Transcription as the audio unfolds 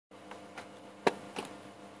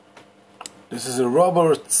This is a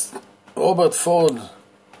Robert Ford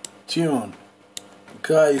tune.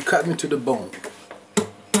 Guy, you cut me to the bone.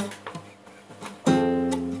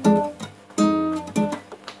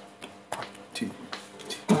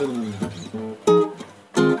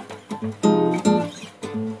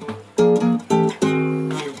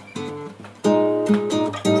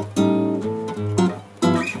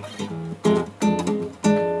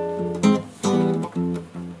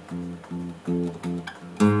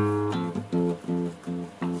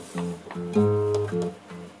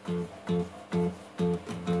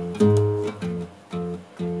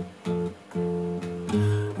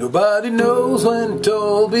 Nobody knows when it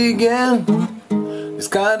all began. This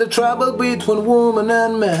kind of trouble between woman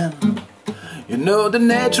and man. You know the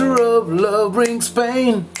nature of love brings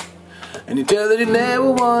pain, and you tell that you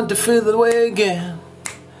never want to feel that way again.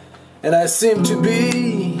 And I seem to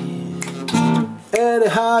be at the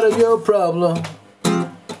heart of your problem.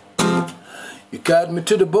 You cut me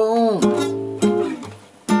to the bone,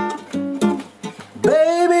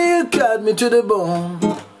 baby, you cut me to the bone.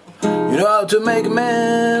 You know how to make a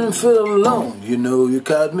man feel alone. You know you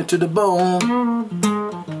cut me to the bone.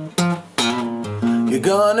 You're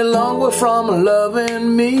gone a long way from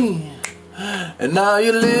loving me, and now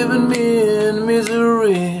you're leaving me in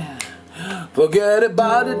misery. Forget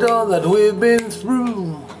about it all that we've been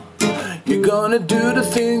through. You're gonna do the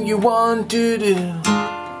thing you want to do,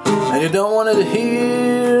 and you don't want to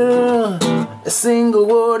hear a single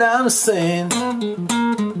word I'm saying.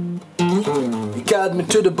 You cut me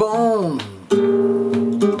to the bone,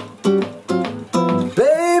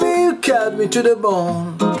 baby, you cut me to the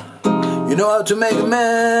bone. You know how to make a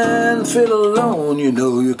man feel alone. You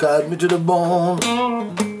know you cut me to the bone.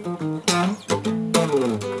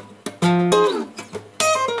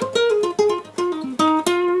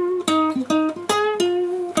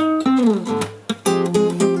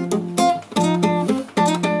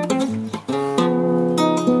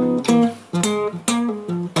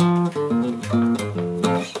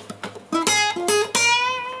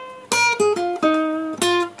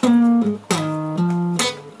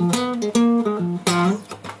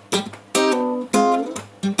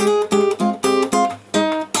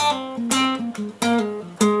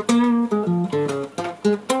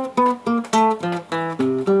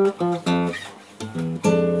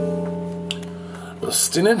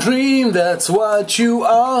 Lost in a dream, that's what you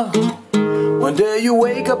are. One day you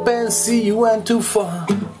wake up and see you went too far.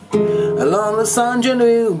 Along the sun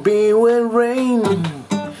you'll be with rain,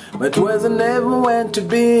 but was never went to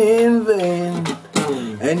be in vain.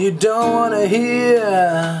 And you don't want to hear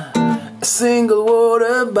a single word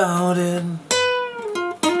about it.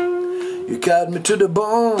 You cut me to the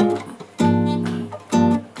bone,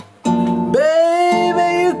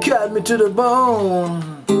 baby, you cut me to the bone.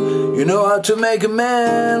 You know how to make a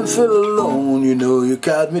man feel alone. You know you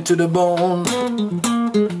cut me to the bone.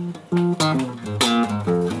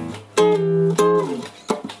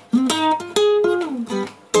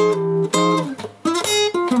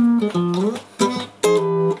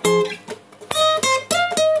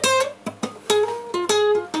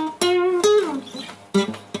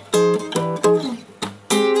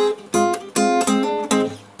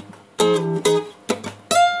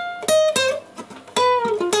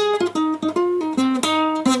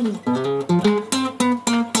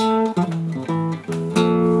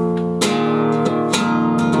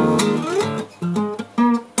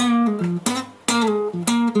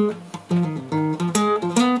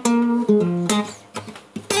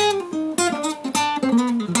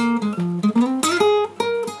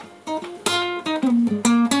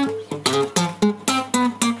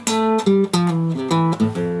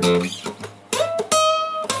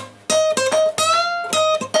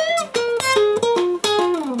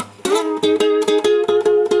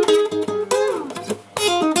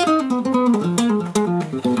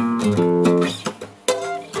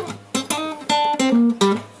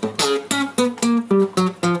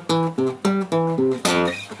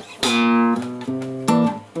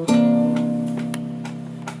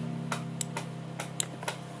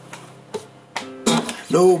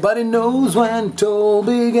 Nobody knows when it all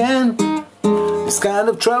began. This kind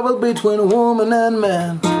of trouble between a woman and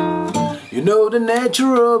man. You know the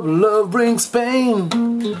nature of love brings pain,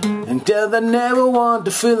 and tell that never want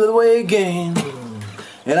to feel that way again.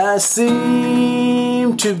 And I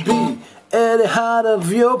seem to be at the heart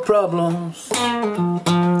of your problems.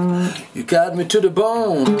 You cut me to the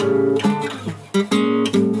bone,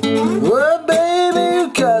 oh baby,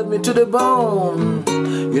 you cut me to the bone.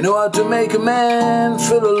 You know how to make a man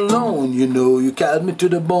feel alone. You know you cut me to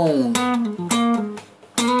the bone.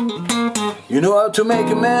 You know how to make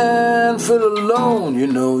a man feel alone. You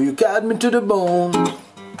know you got me to the bone.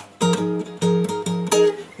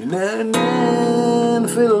 You let a man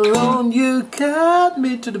feel alone. You got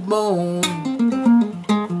me to the bone.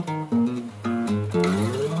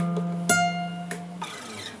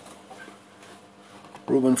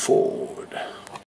 ROBBEN 4.